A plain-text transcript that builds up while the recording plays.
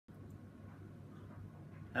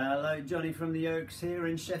Hello, Johnny from the Oaks here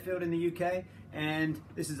in Sheffield in the UK, and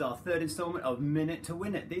this is our third instalment of Minute to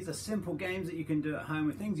Win It. These are simple games that you can do at home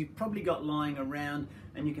with things you've probably got lying around,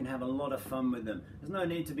 and you can have a lot of fun with them. There's no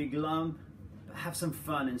need to be glum, but have some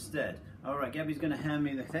fun instead. Alright, Gabby's going to hand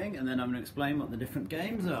me the thing, and then I'm going to explain what the different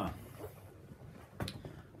games are.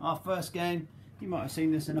 Our first game, you might have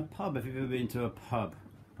seen this in a pub if you've ever been to a pub.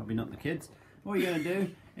 Probably not the kids. What you're going to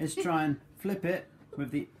do is try and flip it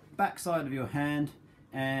with the back side of your hand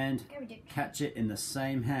and catch it in the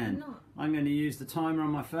same hand. I'm going to use the timer on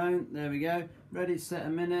my phone. There we go. Ready, set, a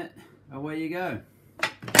minute. Away you go.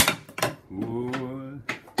 Ooh.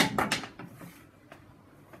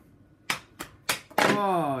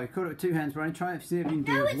 Oh, you caught it with two hands, Brian. Try it, see if you can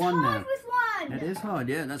do it with one now. With one. It is hard,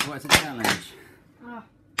 yeah. That's why it's a challenge. Oh.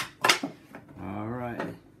 All right.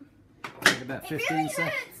 Take about 15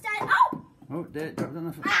 seconds. Oh! Oh, there, it dropped on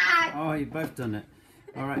the floor. Ah! Oh, you've both done it.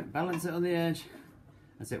 All right, balance it on the edge.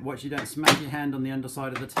 That's it. Watch you don't smash your hand on the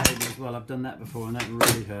underside of the table as well. I've done that before and that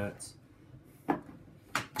really hurts.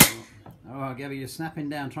 Oh, Gabby, you're snapping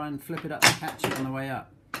down. Try and flip it up and catch it on the way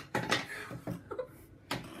up.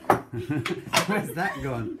 Where's that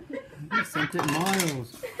gone? You sent it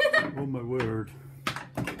miles. Oh my word.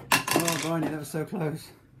 Oh, Bryony, that was so close.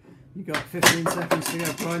 You got 15 seconds to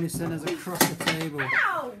go. Bryony sent us across the table.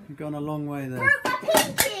 Ow! You've gone a long way there. Broke my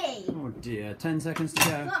pinky! Oh dear. 10 seconds to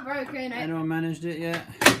go. It's not broken. Anyone managed it yet?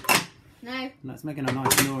 No. That's making a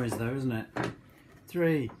nice noise though, isn't it?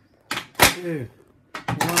 3, 2,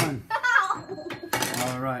 1.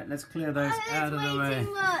 Alright, let's clear those out of the way.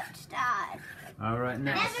 Too much, Dad. Alright,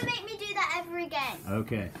 next. Never make me do that ever again.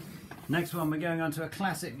 Okay. Next one, we're going on to a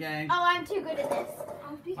classic game. Oh, I'm too good at this.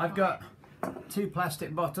 I've got 2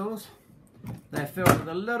 plastic bottles. They're filled with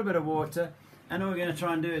a little bit of water. And all we're going to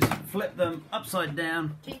try and do is flip them upside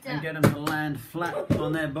down and get them to land flat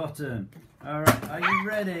on their bottom. Alright, are you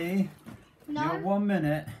ready? No. Your 1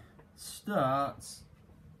 minute starts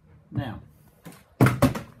now.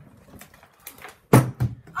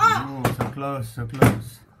 Oh, so close, so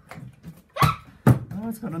close. Oh,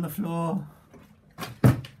 it's gone on the floor.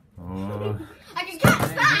 Oh. I can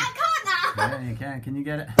catch that, can't I? Yeah, you can. Can you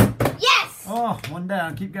get it? Yes! Oh, one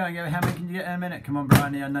down. Keep going. How many can you get in a minute? Come on,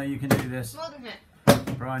 Bryony. I know you can do this. More than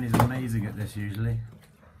it. Bryony's amazing at this usually.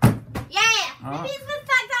 Yeah! Oh. Maybe it's the fact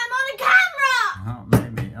that I'm on a camera! Oh,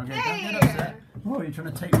 maybe. Okay, don't get upset. Oh, you're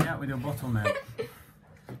trying to take me out with your bottle now.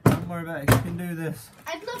 Don't worry about it. You can do this.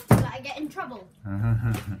 I'd love to, but I get in trouble.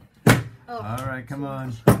 Oh. Alright, come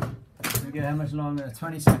on. We get how much longer?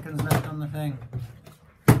 20 seconds left on the thing.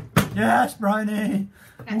 Yes, Bryony!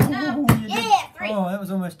 No. Ooh, Yeah, 3. Oh, that was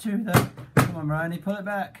almost 2 though. Come on, Bryony, pull it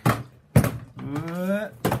back.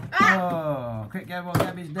 Oh, quick, Gabby, while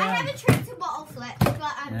Gabby's down. I have a trick to bottle flip, but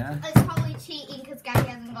Yeah? it's probably cheating because Gabby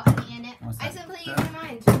hasn't got any in it. What's I that? simply use my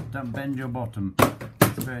mind. Don't bend your bottom.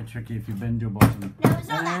 It's very tricky if you bend your bottom. No, it's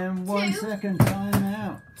not that. And 1 2. second, time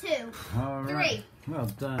out. 2. Alright. 3. Well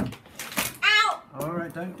done. Ow!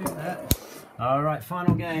 Alright, don't do that. Alright,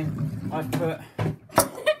 final game. I've put...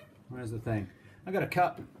 Where's the thing? I've got a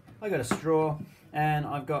cup, I've got a straw, and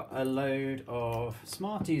I've got a load of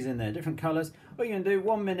Smarties in there, different colours. What you're going to do,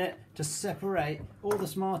 1 minute to separate all the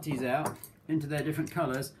Smarties out into their different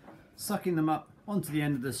colours, sucking them up onto the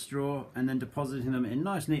end of the straw, and then depositing them in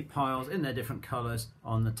nice neat piles in their different colours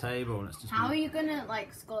on the table. Let's just How are you gonna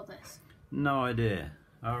score this? No idea.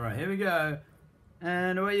 Alright, here we go.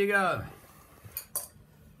 And away you go.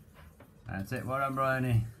 That's it, well done,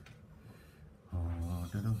 Bryony. Oh,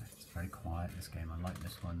 it's very quiet, this game. I like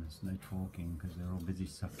this one. There's no talking because they're all busy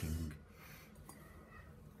sucking.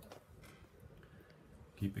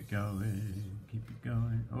 Keep it going, keep it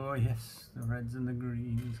going. Oh yes, the reds and the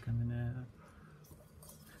greens coming out.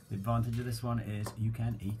 The advantage of this one is you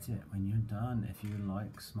can eat it when you're done if you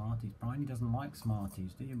like Smarties. Bryony doesn't like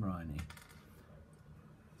Smarties, do you, Bryony?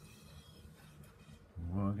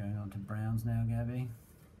 We're going on to browns now, Gabby.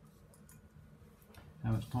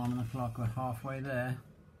 How much time on the clock? We're halfway there.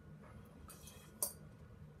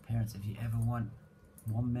 Parents, if you ever want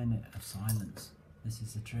 1 minute of silence, this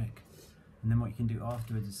is the trick. And then what you can do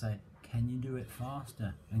afterwards is say, can you do it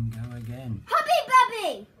faster? And go again.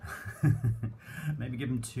 Hubby Bubby! Maybe give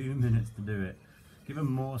them 2 minutes to do it. Give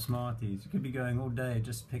them more Smarties. You could be going all day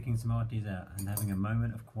just picking Smarties out and having a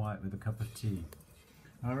moment of quiet with a cup of tea.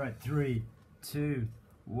 Alright, 3, 2,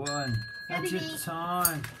 1. That's your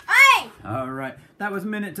time. Hey! Alright, that was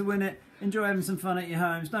Minute to Win It. Enjoy having some fun at your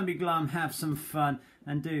homes. Don't be glum, have some fun.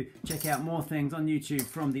 And do check out more things on YouTube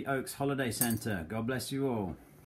from the Oaks Holiday Centre. God bless you all.